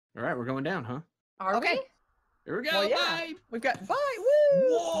All right, we're going down, huh? Are Okay. we? Here we go. Well, yeah. Bye. We've got bye. Woo!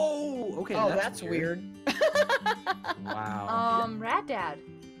 Whoa. Okay. Oh, that's weird. Wow. Rat Dad.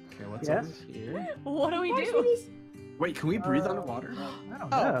 Okay, what's Yes? over here? What do we do? Wait, can we breathe underwater? I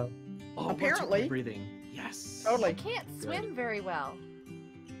don't Oh. know. Oh, Apparently. breathing. Yes. Totally. I can't swim very well.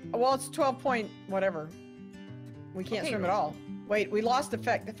 Well, it's 12 point whatever. We can't Okay. swim at all. Wait, we lost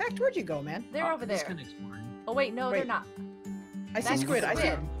Effect. Effect, where'd you go, man? They're over Just there. kind of exploring. Oh wait, no, they're Wait. not. I see That's squid. I see.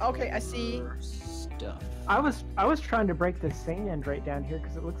 squid. Okay, I see. Stuff. I was trying to break the sand right down here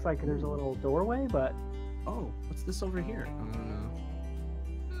because it looks like there's a little doorway, but Oh, what's this over here?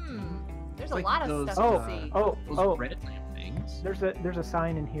 There's It's a like lot of those, stuff to see. Those red lamp things. there's a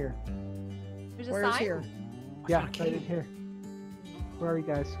sign in here. There's a Where's sign. here? Yeah, found a right in cave. here. Where are you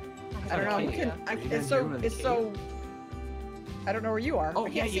guys? I don't know. Okay. We can. Are you It's down so. here with It's the so. I don't know where you are. Oh, I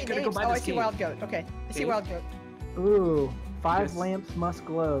yeah, can't you see gotta go names. by Oh, I this see cave. wild goat. Okay, I see Cave? wild goat. Ooh, 5 Yes. lamps must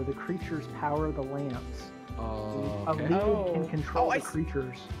glow. The creatures power the lamps. Oh, A okay. lead Oh. can control Oh, I the see.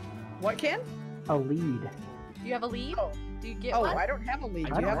 creatures. What, Ken? A lead. Do you have a lead? Oh. Do you get Oh, one? I don't have a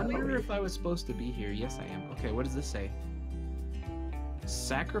lead. I Do you have a wonder lead? if I was supposed to be here. Yes, I am. Okay, what does this say?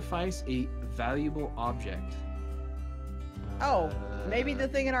 Sacrifice a valuable object. Oh, maybe the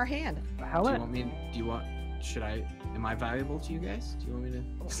thing in our hand. How Do you it? want me? Do you want? Should I? Am I valuable to you guys? Do you want me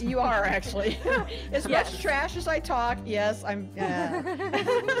to? You are actually. As Yes. much trash as I talk, yes, I'm.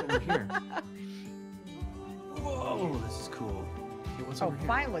 Over here. Whoa, this is cool. Okay, what's Oh, over here?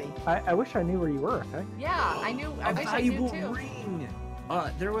 finally. I wish I knew where you were. Okay. Yeah, I knew. I A wish I knew valuable too. ring.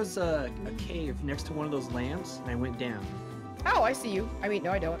 There was a cave next to one of those lamps, and I went down. Oh, I see you. I mean,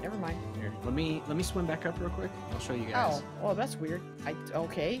 no, I don't. Never mind. Here, let me swim back up real quick. I'll show you Oh, guys. well, that's weird.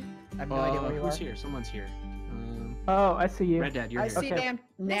 Okay. I have no idea where you who's are. here? Someone's here. Oh, I see you. Red Dad, you're I here. see Okay.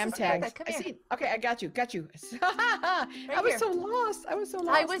 Nam This is tags. good. Come I here. see. Okay, I got you. I was here. so lost. I was so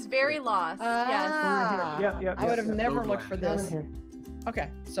lost. I was very lost. Yes. Ah, Yep. I would have Yes. never Road looked for Down in this. here. Okay,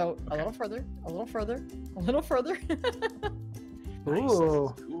 so a Okay. little further, a little further, a little further. Nice, this Ooh.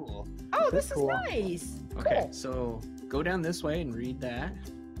 is cool. Oh, This this is is cool. nice. Okay, Cool. so go down this way and read that.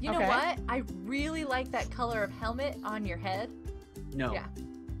 You know Okay. what? I really like that color of helmet on your head. No, Yeah.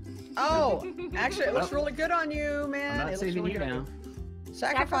 Oh, actually, it looks really good on you, man. I'm not it looks saving really you good on now. you.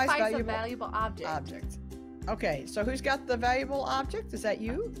 Sacrifice a valuable valuable object. object. Okay, so who's got the valuable object? Is that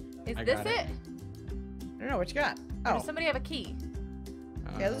you? Is I this got it? it. I don't know what you got. Or Oh, does somebody have a key?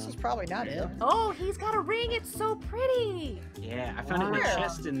 yeah, this is probably not there you it. go. Oh, he's got a ring. It's so pretty. Yeah, I found it in Where? a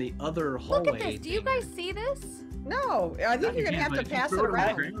chest in the other hallway. Look at this. Do you guys see this? No, I think you're gonna Yeah, have to but if you pass it throw it on the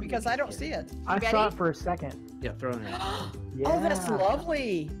around ground, because I don't see it. I Ready? saw it for a second. Yeah, throw it in there. Yeah. Oh, that's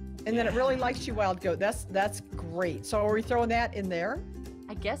lovely. And then it really likes you, wild goat. That's great. So are we throwing that in there?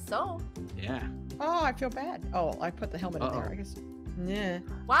 I guess so. Yeah. Oh, I feel bad. Oh, I put the helmet in there. Uh-oh. I guess. Yeah.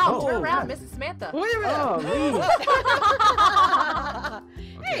 Wow, Oh, turn around, yeah. Mrs. Samantha. Wait a minute. Oh,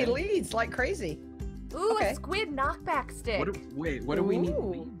 Hey, Okay. leads like crazy. Ooh, Okay. a squid knockback stick. What do we need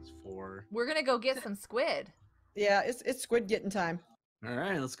Ooh. leads for? We're gonna go get some squid. Yeah, it's squid getting time. All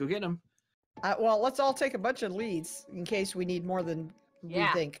right, let's go get them. Well, let's all take a bunch of leads in case we need more than Yeah.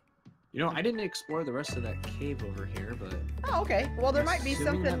 we think. You know, I didn't explore the rest of that cave over here, but Oh, okay. Well, there might be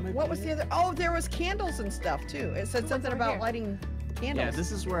Assuming that something. might What be was it. the other? Oh, there was candles and stuff too. It said What's something over about here? lighting candles. yeah,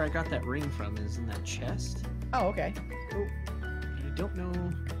 this is where I got that ring from. Is in that chest. Oh, okay. I don't know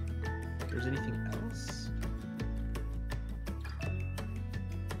if there's anything else.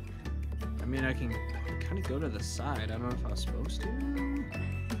 I mean, I can kind of go to the side. I don't know if I was supposed to.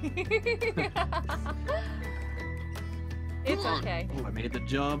 It's okay. Oh, I made the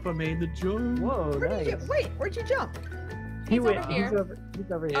jump. I made the jump. Whoa, Where nice. did you? Wait, where'd you jump? He He's went. over here.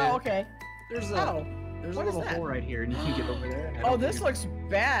 He's over here. Yeah. Oh, okay. There's a Oh, there's a what is little that? hole right here, and you can get over there. and I oh, don't this think looks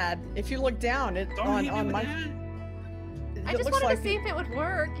bad. If you look down, it Don't on hit me on with my. that. I it just looks wanted like to see if it would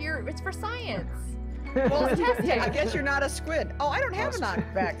work. It's for science. Well, Let's test yeah, I it. guess you're not a squid. Oh, I don't have a Awesome.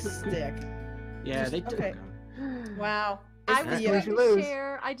 knockback stick. Yeah, Just- they took okay. them. Wow. I It's was the, Snooze, going you to lose.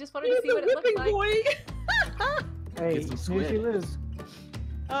 share. I just wanted You're to see what the it looked whipping like. boy. Hey, Get some snooze, squid. you lose.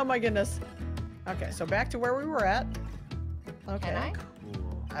 Oh my goodness. Okay, so back to where we were at. Okay. Can I?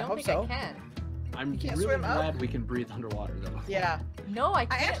 Cool. I don't hope think so. I can. I'm You can't really swim up? glad we can breathe underwater, though. Yeah, No, I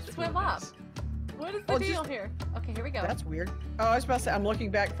can't actually- swim up. What is the Oh, deal just- here? Okay, here we go. that's weird. Oh, I was about to say, I'm looking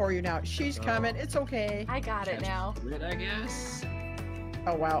back for you now. She's Oh. coming. It's okay. I got it Catch now. Squid, I guess.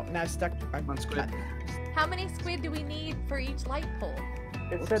 Oh wow, now I'm stuck. I'm Come on, squid. How many squid do we need for each light pole?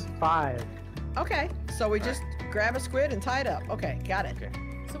 It said 5. Okay, so we All just grab a squid and tie it up. Okay, got it. Okay.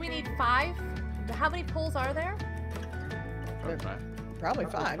 So we need 5. How many poles are there? Probably five. Probably Probably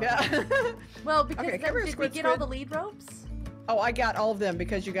 5. Yeah. Well, because Okay, then, come here, did squid, we get all squid. the lead ropes? Oh, I got all of them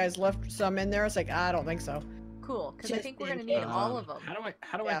because you guys left some in there. It's like, I don't think so. Cool, because I Just think we're in gonna need case. all of them. How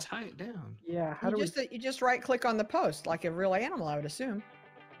do I Yeah. tie it down? Yeah, how You do just, you just right click on the post like a real animal, I would assume.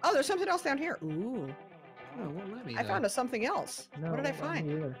 Oh, there's something else down here. Ooh, Oh, it won't let me. I found something else. we? No, What did I not find?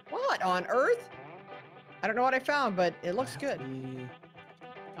 me either. What on earth? I don't know what I found, but it looks good.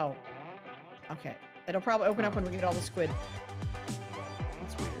 Oh, okay. It'll probably open up when we get all the squid.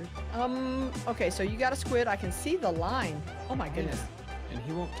 That's weird. Okay, so you got a squid. I can see the line. Oh my goodness. Yeah. And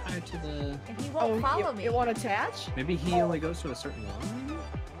he won't tie to the. And he won't follow me. It won't attach? Maybe he only goes to a certain line.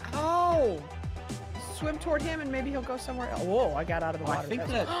 Oh! Swim toward him and maybe he'll go somewhere else. Whoa, I got out of the Oh, I water. think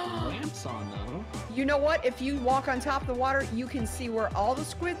That's- that lamp's on though. You know what? If you walk on top of the water, you can see where all the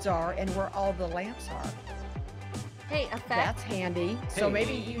squids are and where all the lamps are. Hey, effect. That's handy. So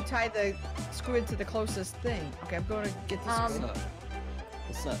maybe Hey. you tie the squid to the closest thing. Okay, I'm going to get the What's squid. up?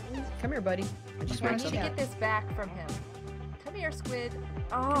 What's up? Come here, buddy. I just I want need to to chat. get this back from him. Come here, squid.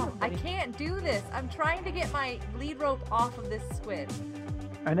 Oh, I can't do this. I'm trying to get my lead rope off of this squid.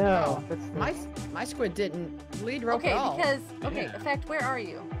 I know. Oh, That's My squid didn't lead rope Okay, at all. because okay, Yeah. effect. Where are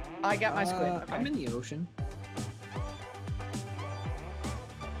you? I got my squid. Okay. I'm in the ocean.